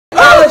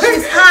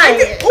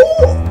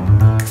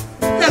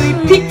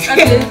No.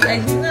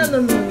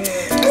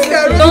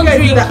 Don't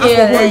drink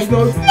here.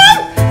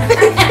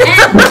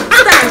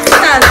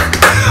 Start.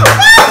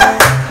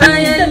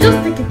 Just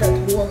take it at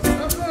once.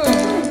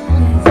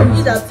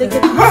 You that take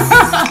it.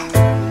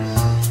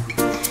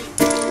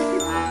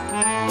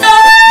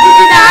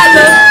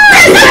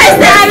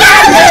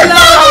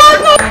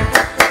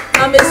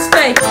 I'm a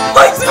spec.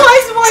 Voice.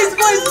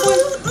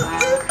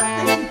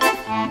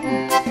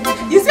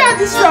 You see how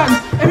this round,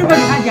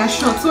 everybody had their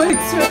shot, so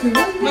it's certain.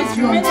 What's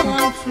wrong?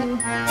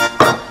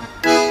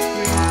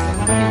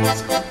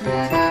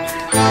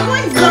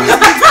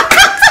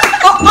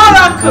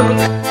 Oracle.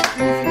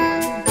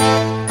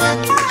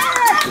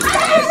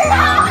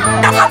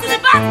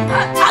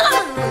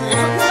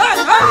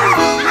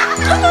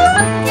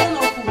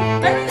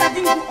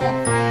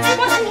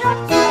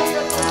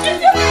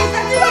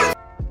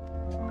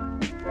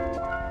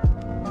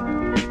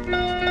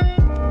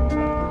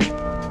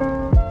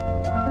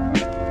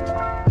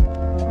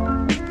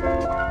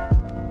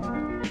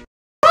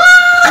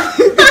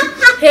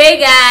 Hey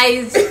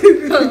guys.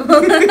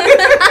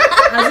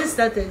 Has it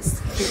started?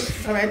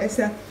 Alright, let's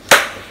start.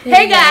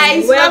 Hey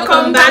guys,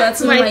 welcome back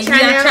to my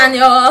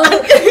channel.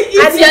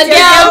 It's your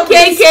girl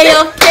KK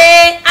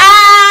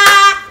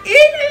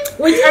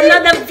with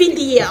another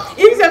video. If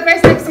it's your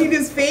first time seeing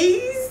this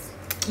face,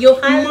 you're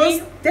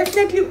highly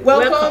definitely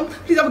welcome.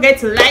 Please don't forget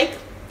to like,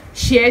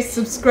 share,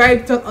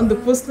 subscribe, turn on the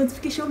post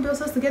notification bell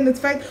so as to get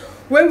notified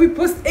when we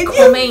post a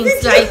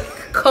comments.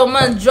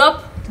 Comment,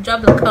 drop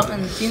the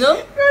comments. You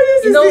know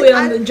we're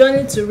on the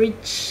journey to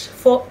reach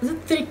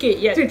 3K.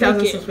 Yeah,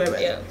 3,000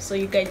 subscribers. Yeah, so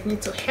you guys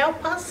need to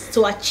help us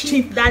to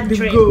achieve that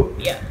dream. Goal.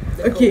 Yeah.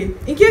 Okay. Goal.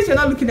 In case you're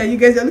not looking at you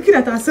guys, you're looking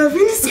at ourselves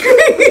in the screen.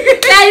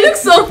 Yeah, it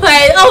looks so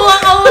fine. Oh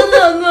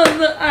no.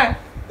 Alright.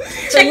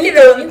 Check it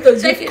out.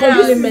 Check it out.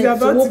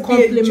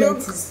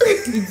 Compliments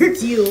is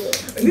due.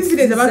 This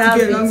video is about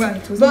to be a long one.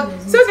 But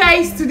so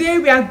guys, today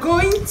we are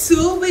going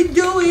to be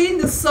doing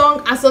the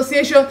song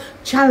association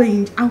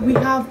challenge, and we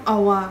have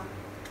our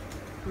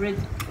red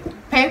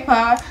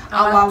paper,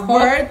 our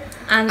word,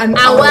 and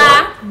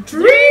our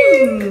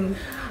dream.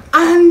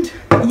 And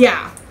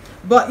yeah,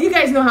 but you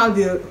guys know how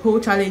the whole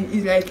challenge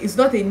is. Like, it's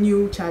not a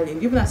new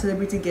challenge. Even as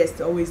celebrity guests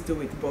always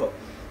do it, but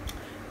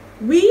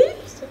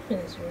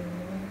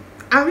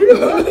I really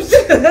want.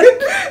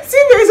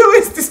 Sylvia is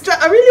always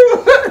distracted. I really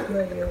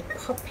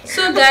want.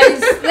 So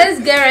guys, let's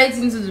get right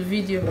into the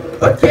video.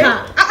 Okay.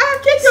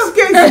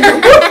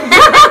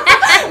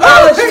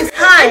 Oh, she's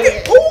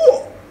high.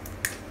 Oh.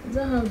 Is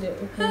that how they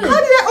open it? How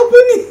did I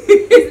open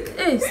it?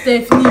 Hey,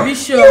 Stephanie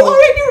Bishop. You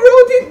already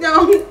rolled it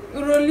down.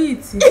 Roll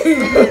it.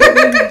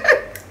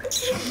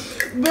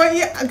 But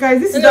yeah, guys,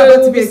 this is not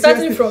about to be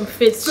starting from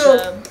faith. So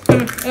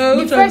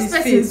the first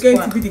person is going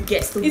to be the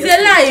guest. It's a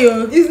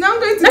lie. It's now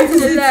going to be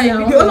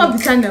the owner of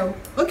the channel.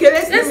 Okay,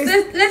 let's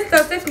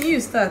start. Stephanie, you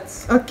start.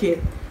 Okay.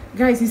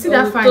 Guys, you see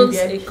that fine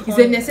there? It's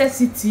a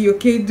necessity,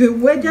 okay? The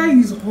weather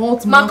is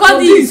hot.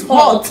 Macaroni is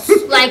hot.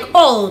 Like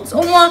hot.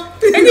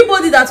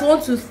 Anybody that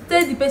wants to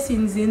tell the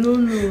person is a no.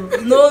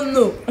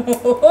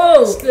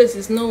 This place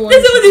is no one.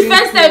 This is the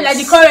first time like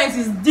the current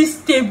is this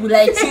stable.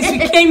 Like since we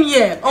came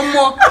here,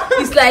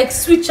 it's like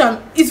switch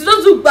on. It's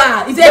not too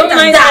bad. It's don't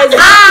mind that.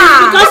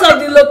 Because of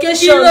the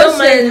location. Don't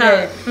mind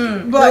her.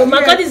 But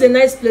Macaroni is a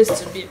nice place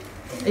to be.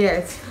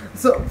 Yes.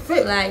 So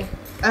like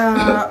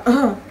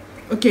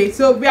okay,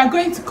 so we are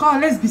going to call.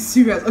 Let's be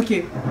serious.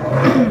 Okay.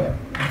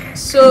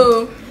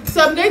 So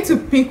I'm going to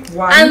pick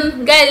one.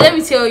 And guys, let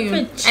me tell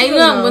you, I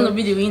know I'm going to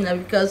be the winner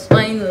because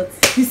why not?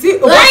 You see,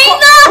 our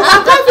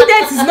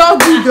confidence is not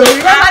good though.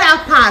 Remember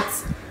that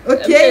part.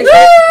 Okay.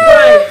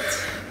 Pride.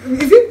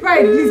 Is it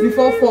pride? Please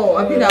before 4.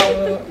 I mean that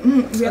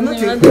we are not.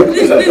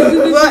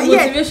 But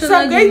yeah, so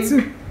I'm going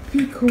to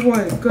pick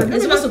one. God, you're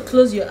supposed to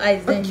close your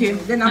eyes. Then okay.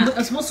 Then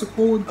I'm supposed to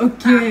hold.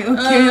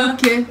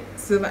 Okay.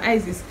 So my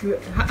eyes is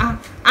closed.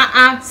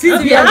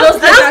 Sylvia, I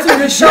have to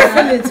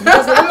reshuffle it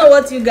because I don't know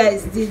what you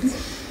guys did.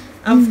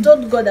 I've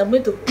told God I'm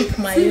going to pick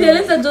my Sylvia,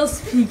 let her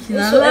just speak.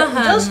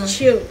 Just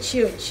chill.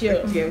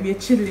 Okay, we're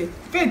chilling.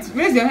 Faith,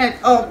 raise your head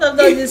up.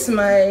 This I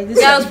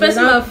was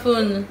pressing my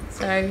phone.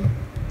 Sorry.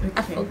 Okay.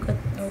 I forgot.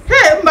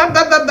 Hey, your eyes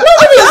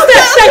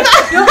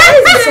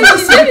are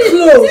supposed to be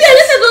closed. Sylvia,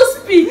 let her just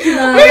speak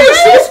now. Maybe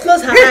she just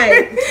close her eyes.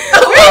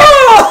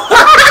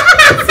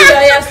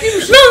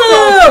 No.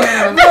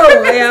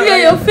 Yeah,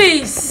 your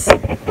face.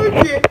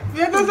 Okay.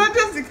 Yeah, no,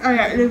 just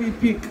alright, let me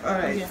pick.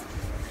 Alright. Yeah.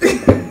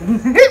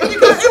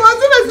 Because it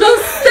was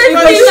just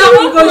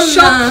go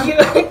shock you.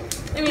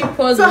 Let me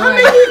pause. So how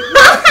many?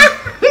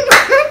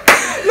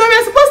 No,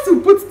 we're supposed to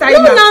put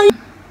timer. No.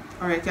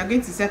 Alright, you're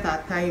going to set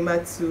our timer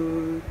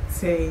to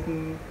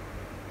 10.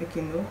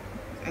 Okay, no.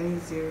 I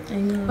need 0. I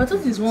know. I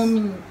thought it's 1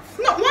 minute.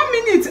 No, 1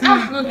 minute.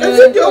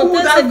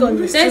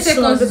 No, 10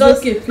 seconds. It's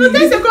okay, please. No,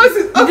 10 seconds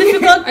is okay.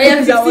 Difficult. I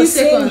have 15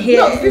 seconds.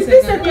 No,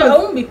 15 seconds. I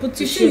won't be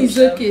putting shame. It's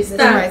okay.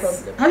 Start.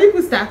 Have you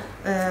put start?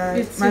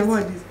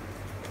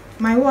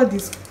 My word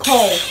is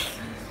call.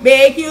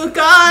 Make you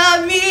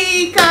call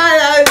me.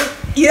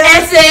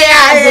 Yes, I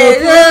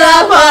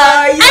love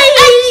you.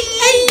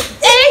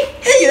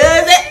 You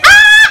say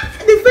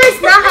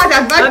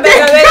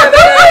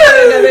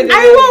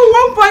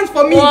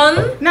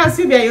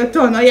Sylvia, your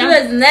turn. Oh, yeah. She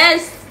was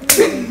next.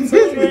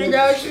 My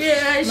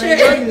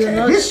God, you're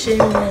not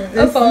shaming.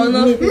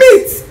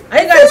 Meat. Are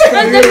you guys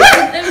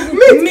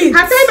Meat.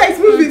 Have you guys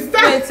movie?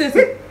 Start.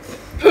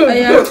 Oh,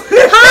 yeah.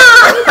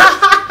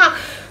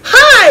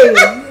 Hi!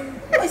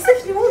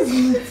 Stephanie, what is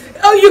meat?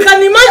 Oh, you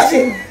can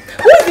imagine.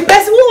 Who is the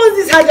person? Who owns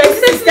this handwriting?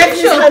 This is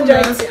Stephanie's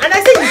handwriting. And I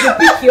said you should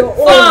pick your own.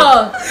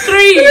 4,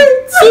 3,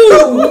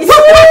 2.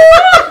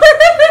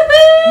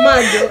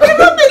 Mad.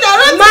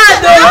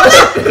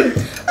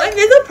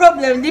 There's no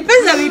problem. The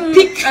person that we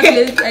pick. No.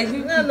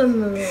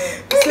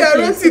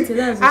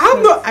 I have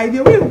no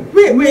idea.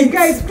 Wait,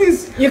 guys,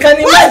 please. You can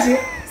imagine.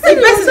 The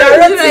person that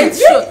wrote it.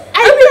 I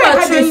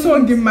had a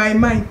song in my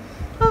mind.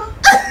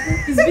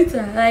 It's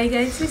bitter. Like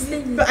I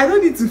seriously. But I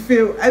don't need to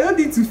fail.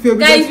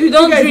 Guys, we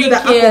don't drink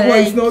that here. Alcohol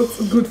Like, is not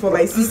good for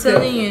my system.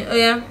 I'm telling you. Oh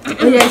yeah.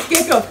 Oh yeah, it's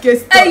cake of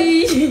case.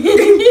 They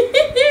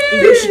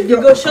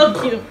go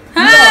shock you.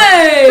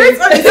 Hey.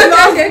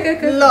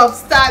 Love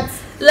starts.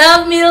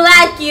 Love me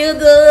like you do.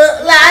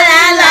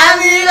 Love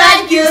me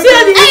like you do. See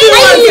how the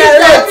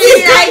Love me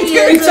like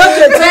you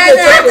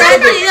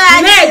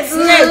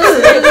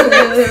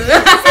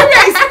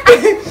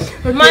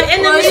do. My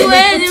enemy is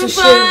waiting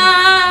for.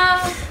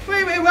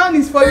 Wait, one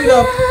is falling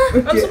up.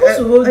 Okay, I'm supposed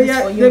to hold this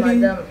for you,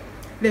 madam.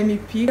 Let me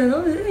pick.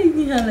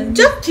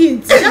 Jump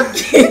kids. Start.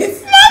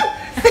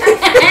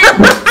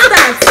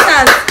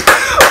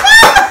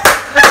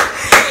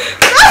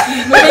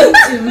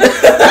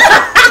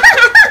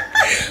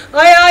 Oh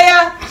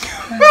yeah.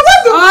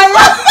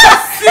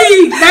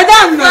 See,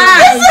 madam. 5,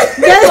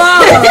 4,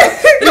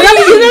 3,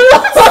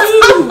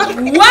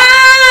 2, 1.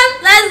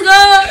 Let's go.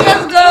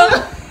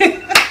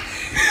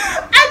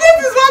 And this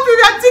is what we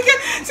are taking.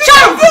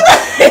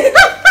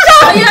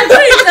 Oh, you're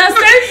doing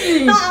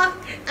it.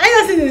 I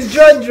just seen this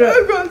draw.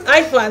 Oh God.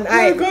 Eye for an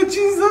eye. Oh God,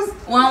 Jesus.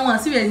 1,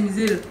 see where is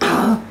 0.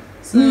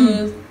 So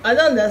I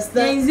don't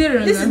understand. yeah,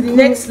 0. This is the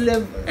next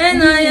level.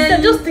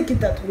 Yeah. Just take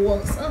it at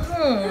once.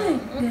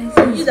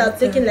 You are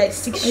taking like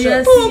 6 shots.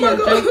 Yes, Oh my yeah.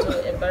 God. Trying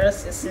to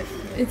embarrass yourself.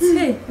 It's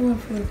hey.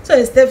 So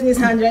it's Stephanie's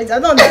handwriting. I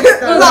don't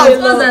understand.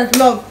 What's that?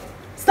 Love.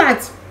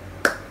 Start.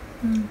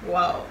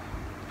 Wow.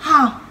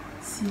 Ha.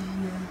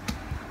 Sylvia.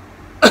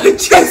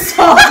 Jesus.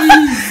 No.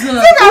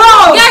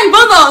 Guys,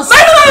 both us.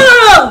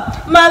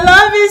 No. My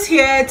love is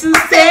here to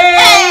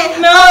stay.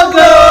 No go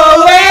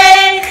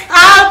away.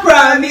 I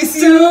promise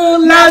to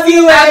love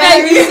you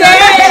every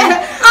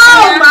day.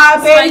 Oh my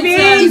baby.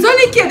 It's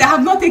only Kate that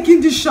have not taken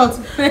this shot.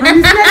 And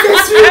it's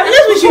necessary. I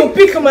wish you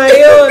pick my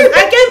own.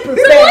 I can't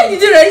prepare. Why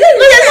did you write? No,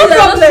 there's no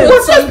problem.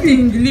 What's something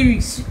in the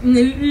lyrics? In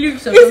the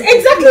lyrics of It's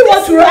exactly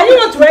what to write. I didn't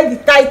want to write the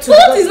title.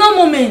 What is not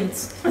moment?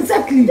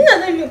 Exactly.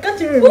 Can't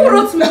you Who remember?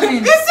 wrote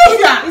moment? It's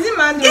Sylvia. Is it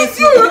man? It's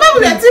you. Remember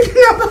we are talking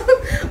about.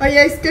 Oh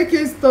yeah, it's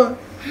Keke's turn.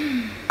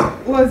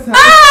 What's that?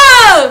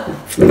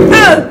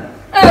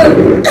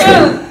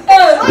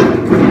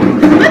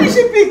 Why did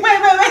she pick? Wait.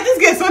 This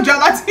girl is so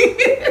dramatic.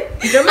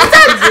 That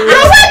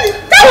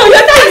one,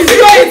 your time is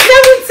going.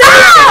 7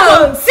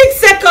 seconds. 6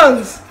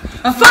 seconds.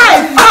 5.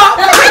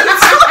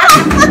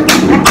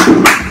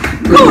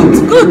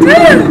 Good.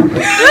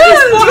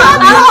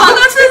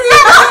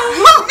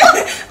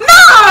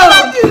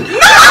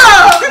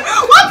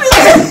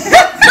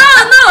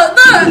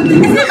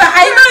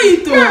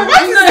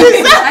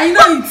 I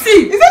know it.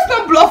 See. Is this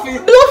not bluffing?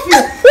 Who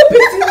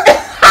picked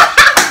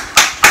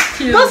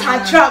it? That's her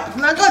trap.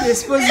 Now God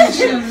expose you.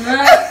 I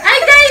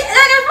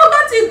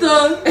forgot it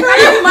though. Can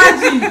you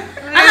imagine?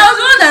 And I was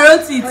the one that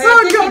wrote it. So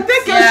girl,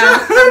 take a shot.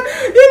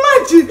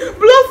 Imagine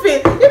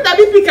bluffing. If that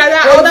be pick that,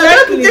 I would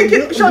have to take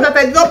a shot that I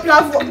did not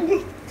plan for.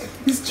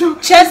 It's true.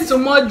 Cheers to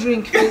more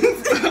drink.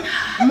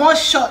 More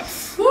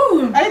shots.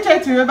 Ooh. I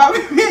trying to remember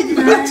where you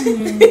got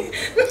it.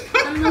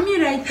 I'm a me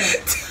writer.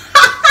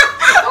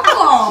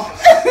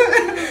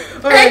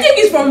 I think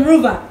it's from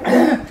Ruva.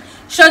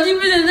 Shoddy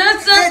Village,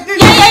 that's yeah,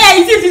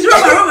 it's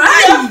Ruva.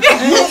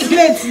 It's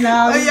late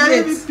now. Oh yeah,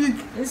 let me pick.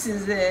 This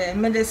is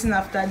medicine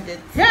after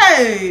death.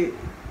 Hey!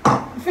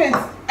 Faith,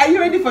 are you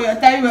ready for your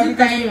time?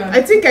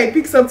 I think I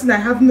picked something I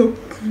have no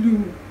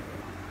clue.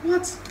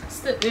 What?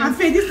 And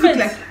Faith, this looks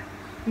like...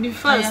 Be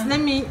fast. Let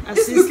me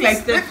assist This looks like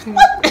Stephanie.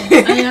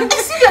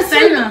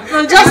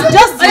 No, just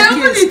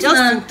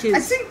in case. I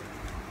think...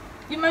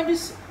 You might be...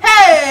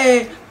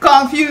 Hey!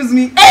 Confuse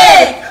me.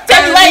 Hey!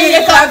 Tell me why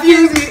you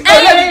confuse me.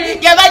 Hey!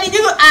 Your body do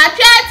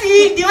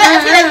attractive. The way I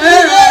feel like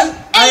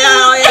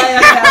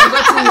yeah. I've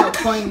gotten your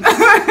point.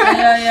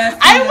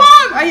 I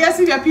won! Oh yeah,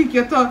 Sylvia, pick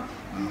your turn.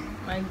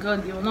 My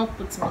God, you will not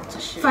put me to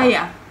shame.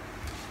 Fire.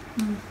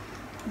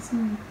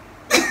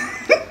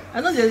 I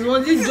know there's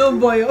one, this Joe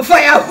boy or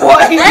Fire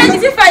boy.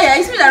 Is it fire?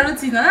 It's me that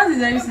wrote it now. That is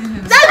very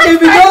simple. That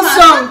Davido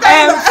song.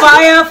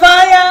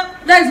 Fire.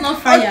 That is not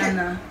fire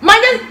now.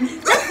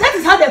 That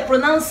is how they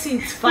pronounce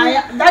it.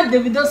 Fire. That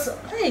Davido song.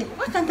 Hey,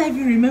 why can't I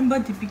even remember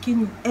the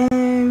beginning?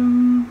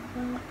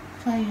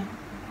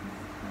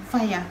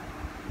 Fire.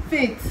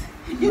 Faith.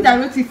 You that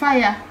wrote it,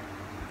 fire.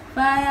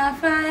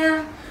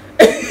 Fire.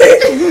 But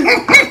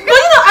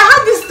I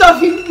had this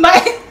stuff in my...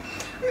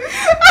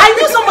 I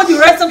knew somebody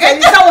would write something like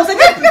this. I was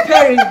already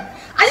preparing.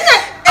 I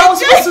didn't was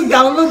supposed to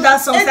download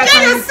that song.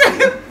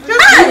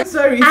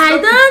 Sorry.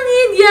 I don't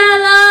need your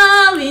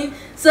loving,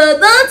 so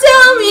don't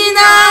tell me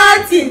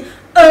nothing.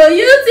 Oh,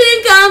 you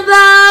think I'm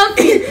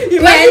laughing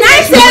when I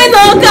say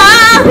no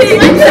coffee?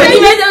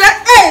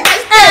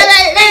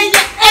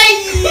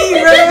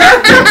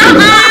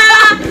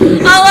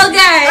 Oh,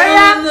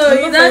 okay. No,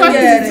 you don't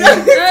get it.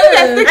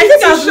 I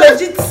think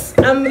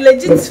I'm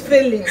legit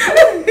failing.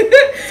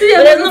 See,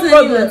 there's no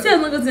problem. See,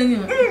 I'm not going to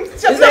anyone.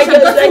 It's like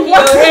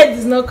your head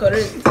is not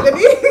correct.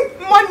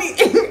 Money.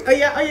 Oh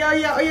yeah.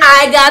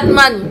 I got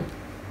money.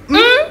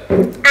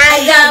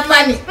 I got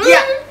money.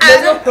 Yeah.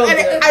 There's no problem.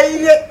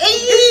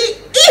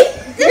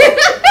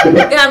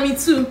 Yeah, me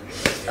too.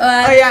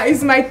 Oh yeah,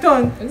 it's my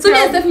turn. So me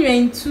and Stephanie were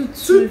in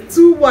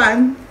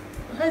 2-2-1.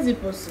 How is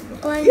it possible?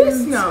 Yes,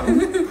 now.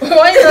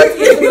 Why not?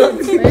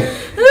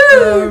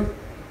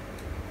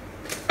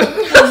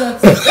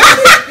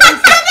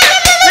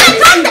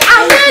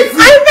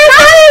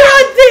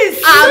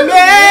 Amazing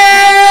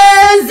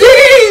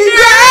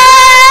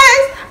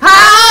grace,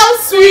 how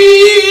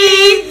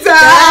sweet the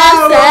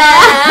sound.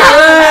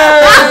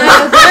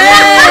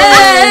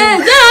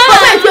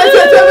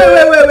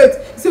 Wait.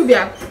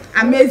 Sylvia,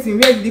 amazing.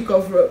 Where did it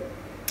come from?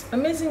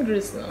 Amazing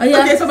Grace now. Oh,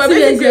 yeah. Okay, so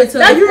Amazing Grace.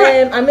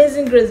 That's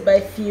Amazing Grace by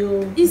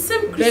Phil. It's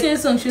same Christian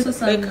song. She also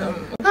sang.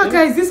 Oh,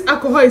 guys, this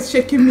alcohol is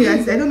shaking me. I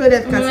don't know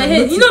that. In my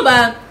head, you know,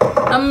 but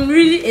I'm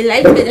really a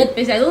light-headed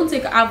person. I don't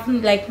take up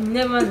like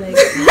never like.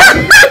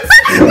 Let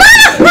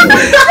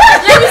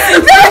me see.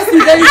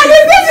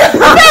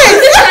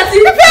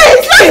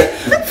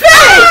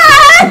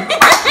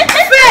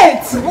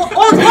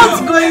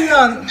 What's going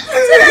on?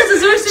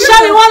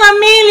 Shall we want $1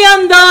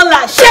 million?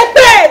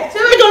 Shepherd!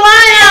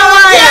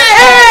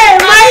 Hey,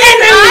 my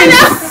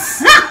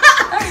enemies!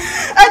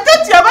 I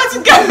thought you were about to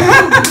get.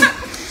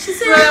 She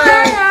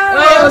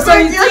said, so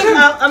you think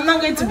I'm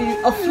not going to be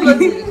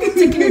offloading,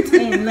 taking it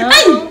in, no?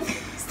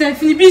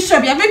 Stephanie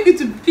Bishop, you make me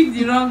to pick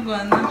the wrong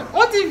one.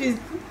 What if it's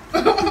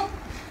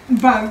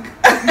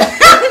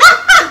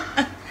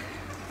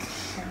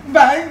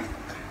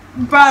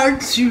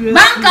Bag. Seriously.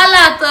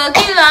 Bankalato,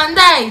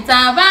 Kilanda,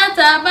 Taba.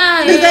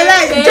 It's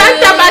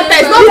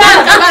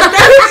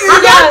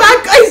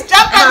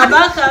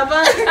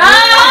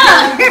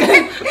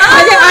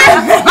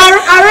not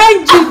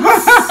arrange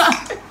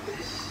it.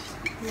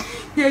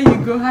 Here you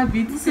go, have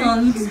it. This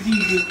one looks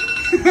big.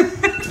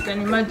 You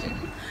can imagine.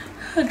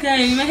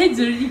 Okay, my head's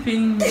already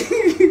paining me.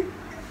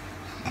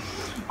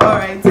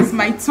 Alright, it's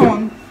my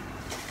turn.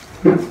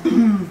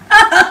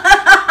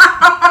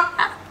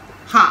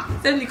 Ha.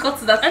 Stephanie, cut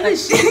to that. No.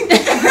 Stephanie,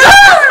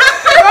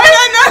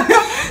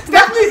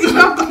 it's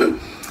not.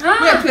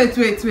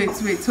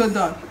 Wait. Hold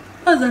on.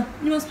 What's that?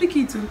 You must speak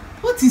it too.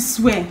 What is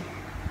swear?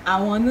 I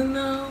wanna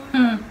know.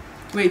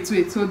 Wait,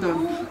 hold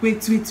on.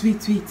 Wait. It's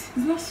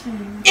not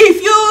swearing.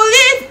 If you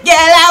leave,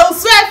 girl, I'll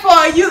swear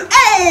for you.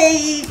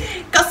 Hey,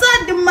 cause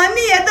all the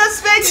money I don't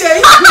spend.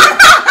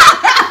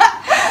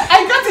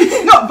 I got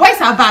it. No,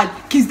 boys are bad.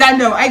 Kiss that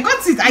no. I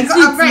got it. I got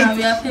it right.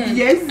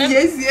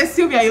 Yes.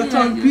 Sylvia, your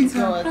turn. Pick.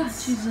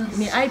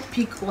 May I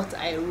pick what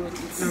I wrote?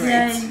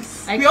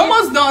 Yes. We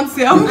almost done,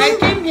 Sel. I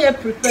came here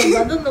prepared,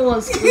 but I don't know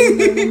what's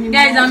going on.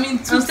 Guys, I'm in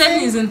 2.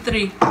 Stephanie is in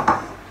 3.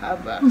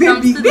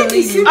 Baby.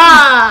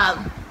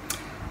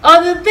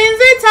 All the things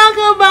they talk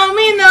about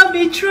me not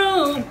be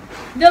true.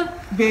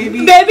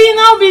 Baby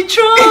not be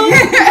true.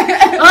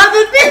 All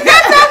the things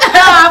they talk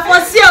about for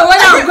sure. When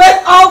I'm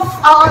going off,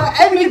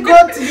 let me go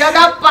to the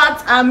other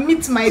part and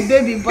meet my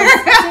baby. But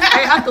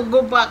I had to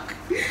go back.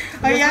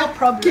 No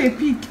problem. Okay,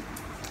 pick.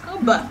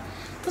 But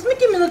it's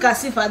making me look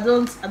as if I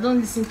don't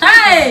listen to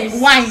Hey,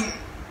 wine.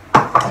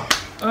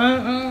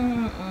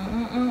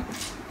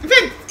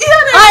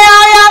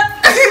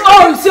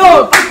 Oh,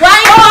 so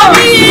why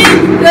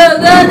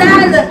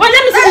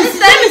let me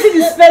see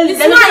the spelling.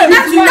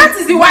 That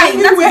is the wine.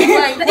 Let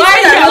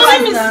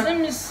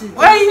me see.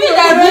 Why you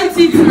wrote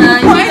it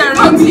now?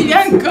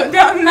 go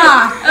down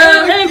now?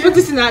 Let me put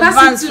this in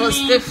advance for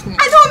Stephanie.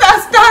 I don't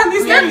understand.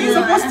 This guy is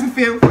supposed to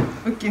fail.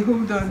 Okay,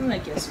 hold on.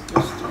 Like you're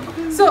supposed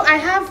to. So I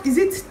have. Is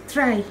it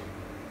try?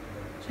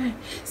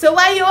 So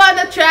why you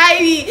wanna try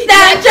me?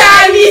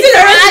 Try me. You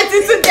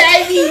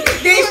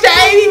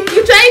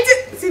trying to?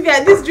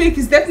 Sylvia, this drink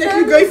is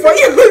definitely going for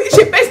you.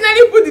 She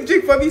personally put the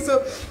drink for me,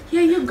 so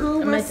here you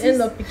go. I might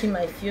end up picking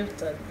my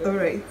filter. All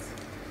right.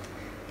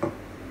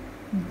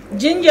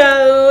 Ginger.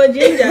 I put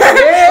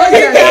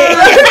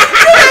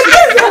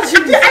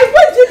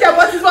ginger,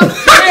 but it's not.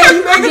 That's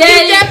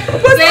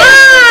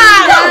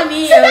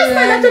why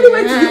I actually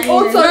went to the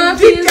old song.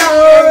 Ginger.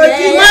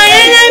 My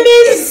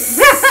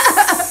enemies.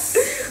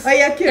 Oh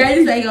yeah, Guys,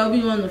 it's like I'll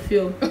be one of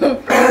you.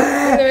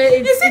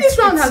 You see, this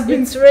round has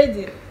been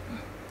ready.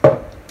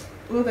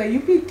 What are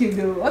you picking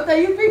though?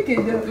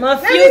 My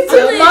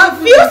filter.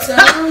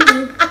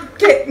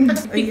 Okay.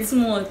 Pick too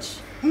much.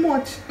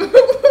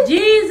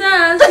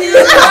 Jesus, you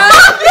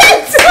love me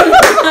too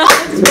much.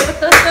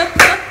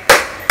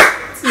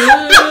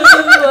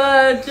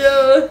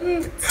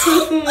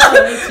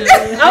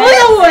 I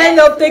wonder who will end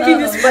up taking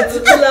this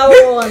particular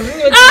one.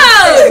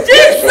 Oh,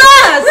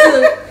 Jesus!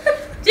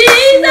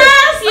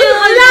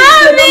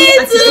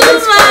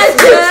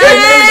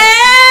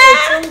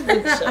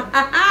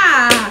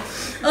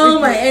 Oh,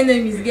 my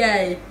enemies,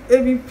 guy.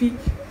 MVP.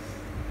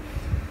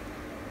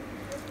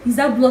 Is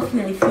that bluffing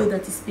I feel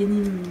that is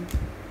paining me?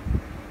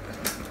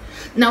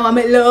 Now I'm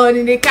alone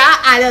in the car.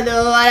 I don't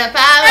know what I'm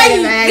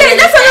Hey,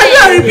 that's what I'm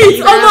going to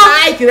repeat.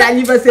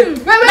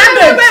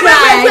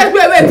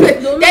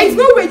 Wait. There is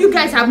no way you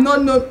guys have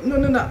not known.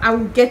 No. I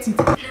will get it.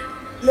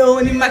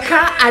 Alone in my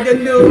car. I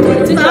don't know.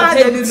 It's for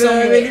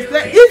me.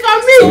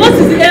 So what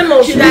is the aim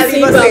of this thing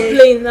you are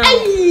playing now?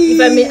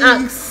 If I may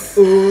ask.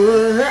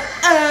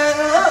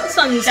 This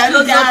song is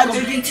close up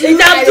complete.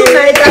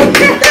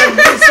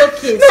 It's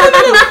okay. No.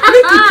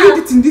 Make you killed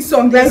it in this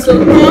song. It's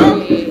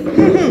okay.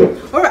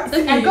 Alright,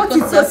 I got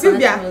it. So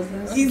Sylvia,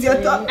 is your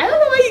thought? I don't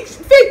know why you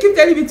keep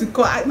telling me to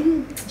call.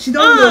 She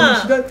don't know.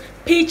 She don't.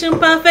 Peach and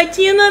perfect,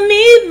 you don't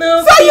need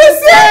no. So you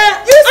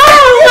said.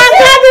 Oh my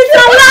God, it's a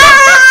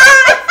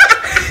lie.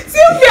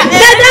 Sylvia,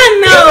 better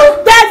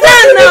know.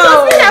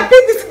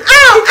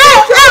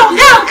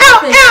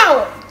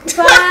 Ow.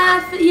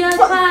 Perfect, you're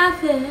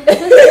perfect.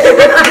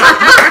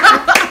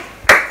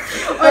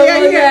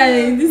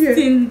 Yeah. This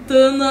thing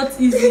turned not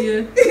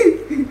easier.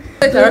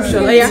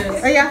 Interruption.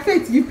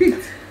 Faith, you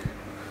picked.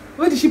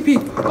 What did she pick?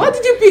 What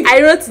did you pick?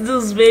 I wrote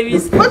those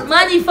babies. What?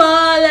 Money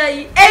follow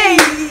you. Hey,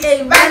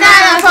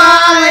 banana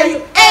follow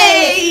you.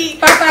 Hey,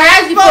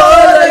 paparazzi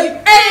follow you.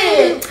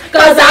 Hey,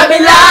 cause I'm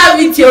in love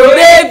with your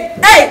baby.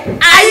 Hey,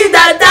 are you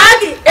that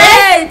doggy?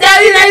 Hey, tell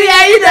me,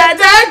 are you that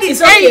doggy?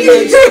 It's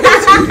okay. So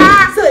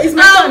it's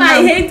my turn my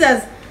now.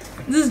 haters.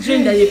 This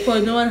drink that they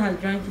poured, no one has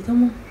drank it.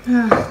 Come on.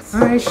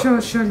 Alright,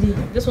 surely.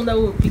 Just wonder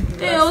who will pick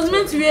the Hey, I was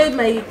meant to wear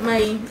my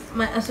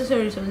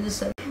accessories on this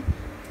side.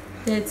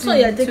 So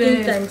you're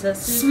taking time to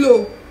see.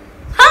 Slow.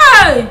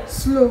 Hi!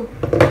 Slow.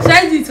 Should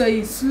I do it for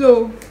you?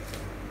 Slow.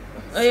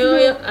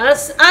 I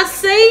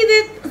said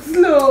it.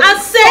 Slow. I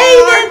said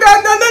it. No.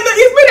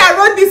 It's me that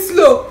wrote this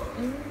slow.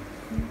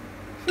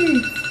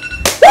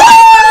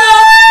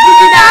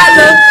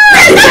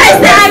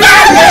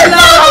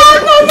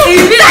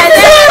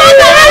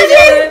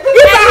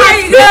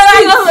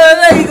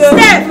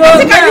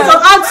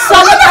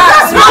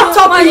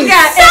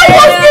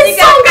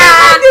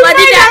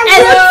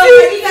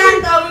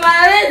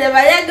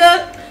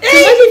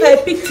 Imagine if I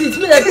picked it,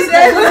 me that I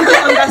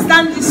don't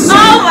understand this song.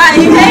 Oh my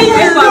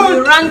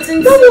God!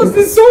 Ranting. That was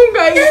the song,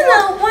 guys.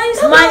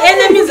 My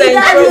enemies are in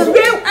trouble.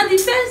 And the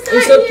first time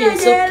It's okay.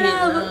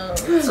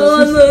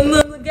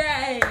 No,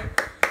 guy.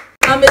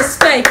 I'm a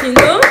spec, you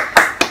know?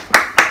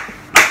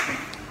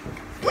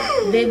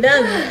 They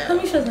done. How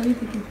many shots are you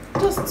taking?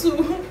 Just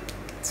 2.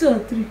 2 or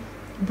 3?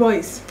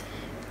 Boys.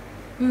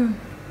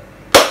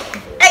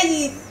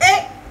 Hey.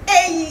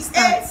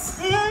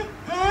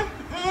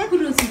 Who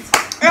wrote it?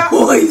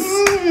 Boys.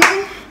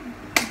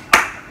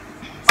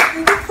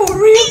 For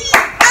real?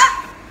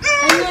 I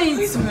know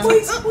it's now.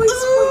 Boys.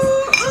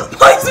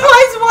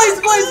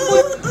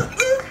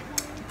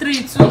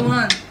 3, 2,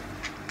 1.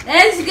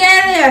 Let's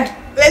get it.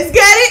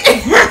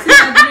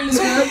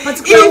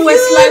 Particular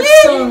Westlife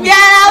song. Yeah,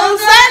 I'll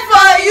send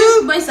for you.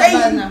 Boys are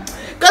bad now.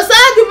 Cause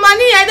all the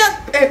money I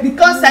don't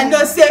because I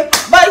know say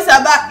boys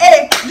about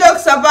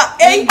jokes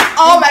about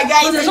oh my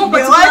guys. But there's no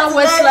particular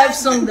Westlife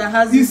song that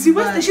has. You see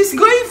what she's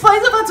going for?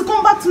 Is about to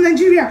come back to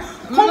Nigeria.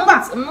 Come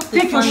back. I'm not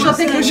Take your shot.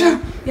 You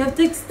have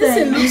texted.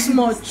 This looks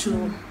much.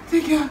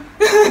 Take your.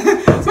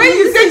 When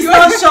you say This is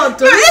not short.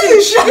 this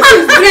is short.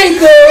 Drink.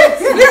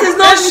 This is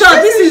not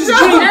short. This is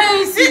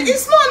drink.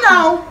 It's small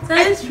now.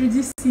 Let's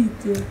reduce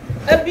it.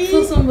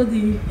 For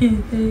somebody.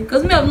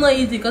 Because me, I'm not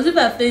eating. Because if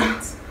I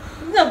faint.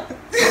 No.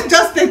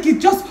 Just take it.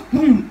 Just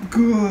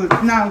good.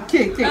 Now,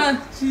 take. Ah,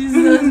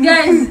 Jesus,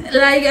 guys.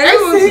 Like I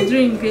don't want to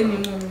drink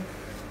anymore.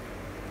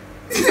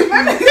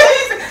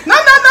 No.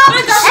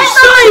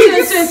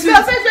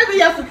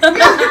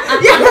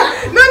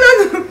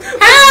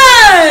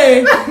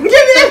 Hey!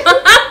 Give me.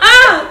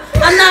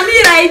 And now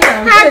me right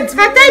now. Her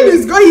time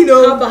is going.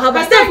 Her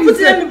time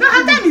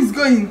is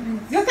going.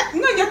 Your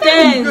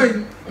time is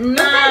going.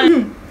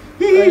 9.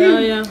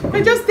 Yeah.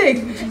 But just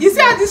take. You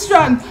see how this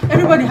round,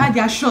 everybody had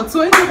their shot,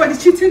 so ain't nobody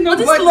cheating. But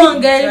this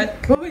long, guys.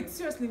 But wait,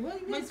 seriously, what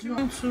is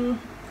 1, 2,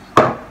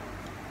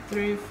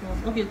 3, 4.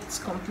 Okay, it's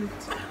complete.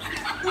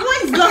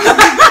 What is long?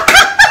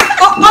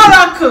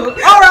 Oracle.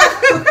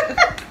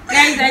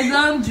 Guys, I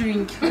don't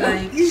drink.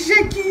 Like It's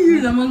shaking this you.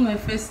 is among my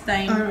first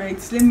time.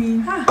 Alright, let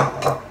me.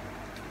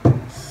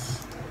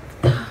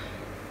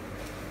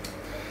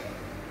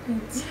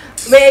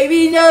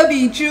 Baby, no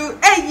be true.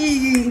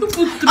 Hey,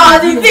 all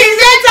the things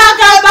they talk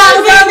about,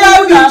 we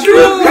no be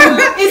true.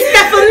 It's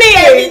definitely.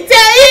 Let me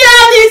tell you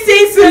all these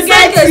things to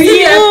get to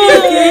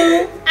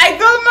you. I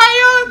got my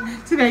own.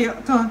 See that your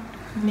turn.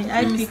 Me,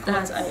 I pick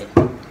what I.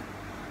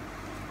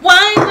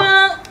 Why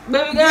not?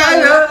 Baby girl.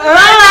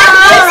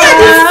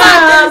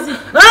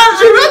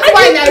 She wrote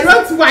wine. I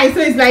wrote wine, so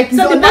it's like.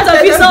 So the both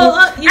of you saw. I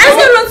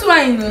still wrote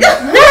wine.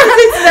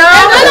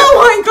 Another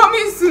wine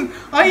coming soon.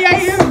 Oh yeah.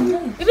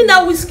 Even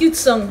that whiskey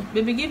song.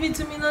 Baby, give it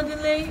to me, no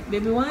delay.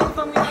 Baby, wine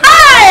for me.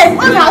 Hey!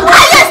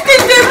 I just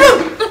in the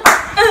room.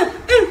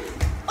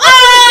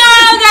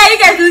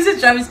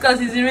 Travis Scott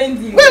is a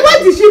reindeer. Wait,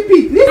 what did she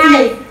pick?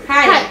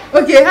 Hi.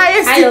 Okay,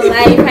 highest. High on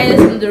life,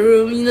 highest in the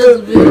room. You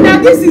know the way.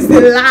 Now this is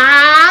the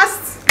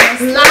last.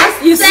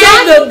 You say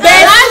the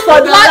best for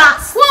the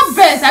last. What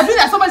best? I feel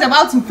like someone's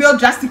about to fail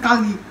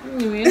drastically.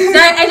 Anyway, so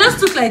I just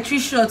took like 3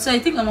 shots, so I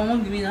think I'm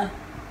among the winner.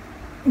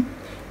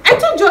 I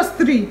took just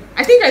 3.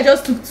 I think I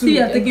just took 2. So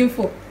you're taking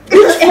 4. Which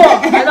 4?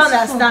 I don't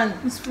understand.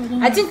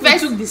 I think we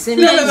took the same.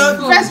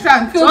 No. First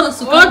round.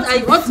 What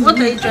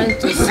are you trying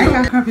to say? I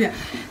can't copy it.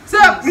 So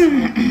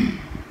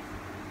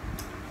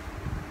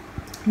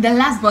the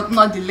last but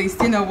not the least,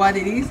 you know what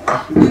it is?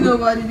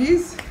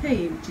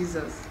 Hey,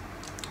 Jesus.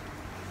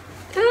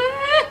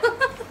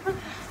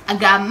 I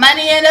got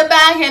money in the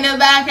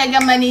bank, I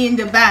got money in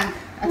the bank.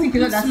 I think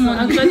you know that song.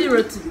 I actually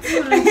wrote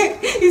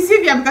it. You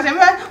see, because I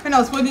remember when I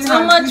was holding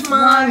so much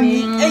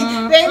money.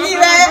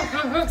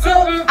 So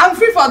I'm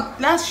free for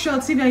last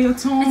shot. Sylvia, your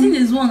turn. I think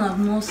there's one I've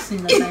not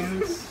seen that I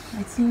wrote.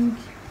 I think.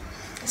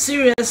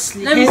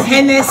 Seriously.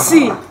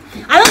 Hennessy.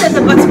 I know there's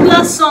a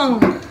particular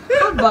song.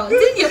 How about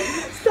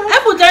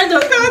people trying to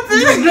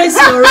disgrace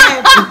your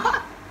rap.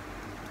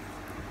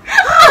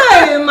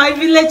 Hi, my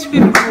village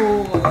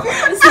people.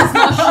 This is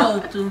not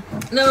short too.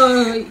 No.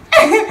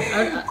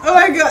 Oh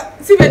my God.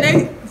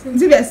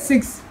 Sylvia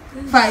 6,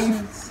 5,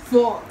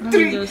 4,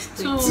 3,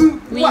 2,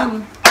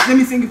 1. Let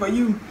me sing it for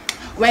you.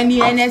 When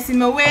the NS in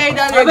my way,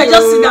 don't let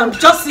go.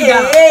 Just sit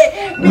down.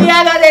 Me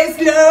I got it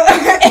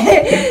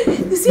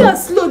slow. You see how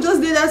slow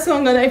just did that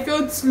song and I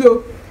felt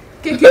slow.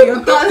 KK,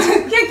 your turn.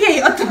 KK,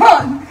 your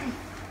turn.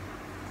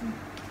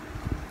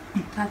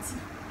 Party.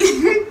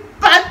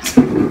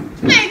 Party.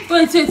 Wait. Hey!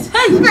 That's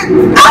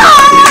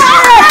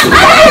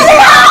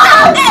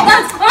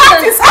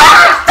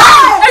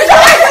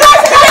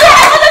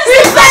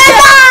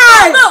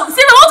no,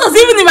 see, what was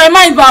even in my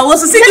mind, but I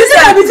was to sing this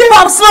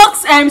Pop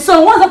Smokes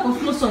song. What's that Pop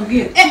Smoke song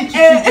again?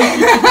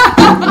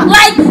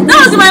 Like, that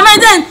was in my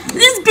mind then.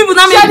 These people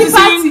now make me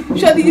sing.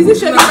 Shadi, is it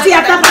Shadi? Party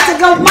after party,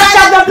 go mash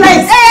up the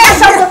place.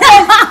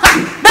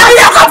 Now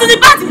you come to the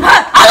party.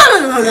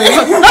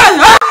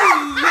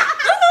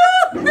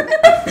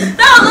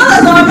 That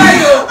was not my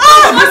mind.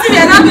 What's it?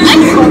 I'm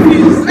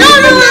confused. No.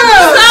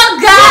 So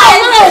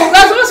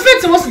guys, we're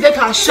supposed to take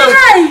our shot.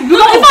 No,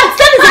 in fact,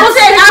 tell me supposed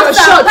to take our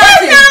shot.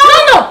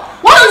 No.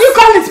 Why did you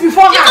call it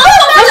before? No.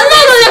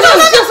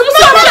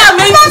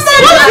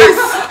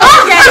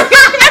 Okay.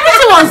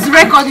 Everything was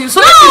recording, so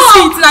let me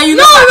see it now. You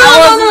know I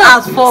wasn't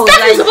at fault.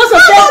 Stephanie's supposed to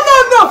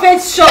take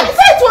face shot.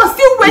 It was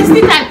still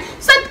wasting time.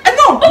 So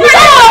no.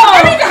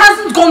 My ring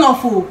hasn't gone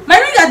off. My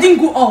ring didn't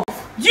go off.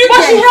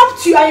 But she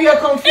helped you and you were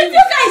confused. If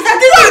you guys that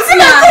didn't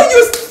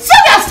you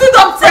stood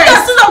up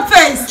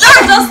first.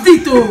 That's just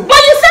it.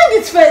 But you sang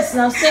it first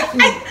now,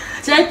 Stephanie.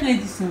 Should I play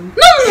this song?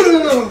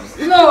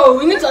 No,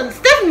 we need to.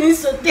 Stephanie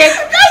needs to take.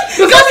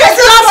 Because it's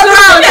last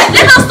round.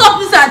 Let us stop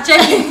this and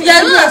check it.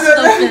 Yeah, let's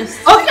stop first.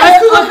 Okay.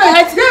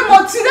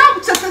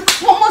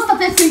 Almost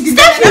started singing.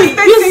 Stephanie,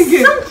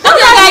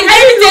 Okay, guys,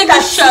 let me take a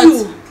shot.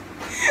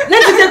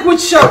 Let me take which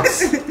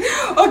shots.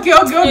 Okay.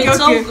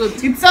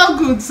 It's all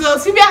good. So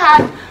Sylvia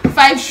had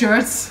 5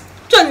 shirts.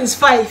 Which one is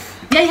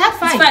 5? Yeah, you had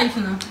 5. It's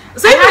 5 now.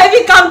 So you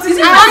heavy counting.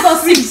 I had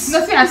 6.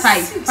 No, she had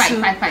 5.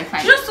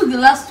 5. She just took the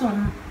last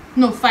one.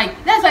 No,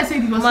 5. That's why I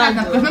said it was 5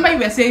 now. Because remember you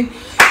were saying.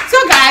 So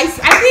guys,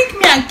 I think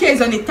me and Kay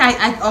is on a tie.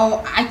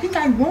 I think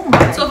I won.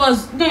 So far,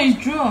 no, it's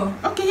draw.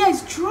 Okay, yeah,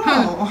 it's draw.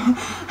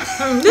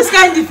 This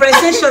kind of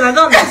differentiation, I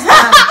don't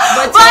understand.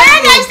 But hey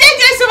guys, thank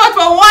you so much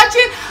for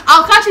watching.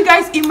 I'll catch you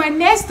guys in my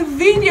next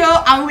video,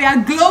 and we are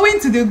glowing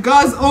to the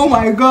gods. Oh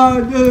my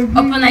God.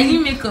 Upon I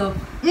didn't make up.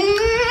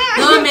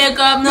 No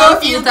makeup, no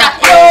filter.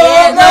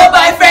 No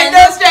boyfriend,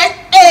 no stress.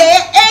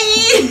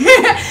 See you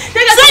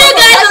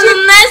guys on the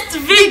next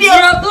video.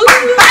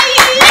 Bye.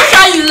 Make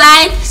sure you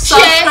like,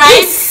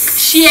 subscribe,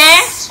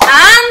 share,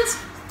 and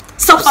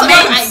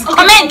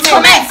comment.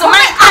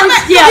 And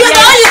yeah.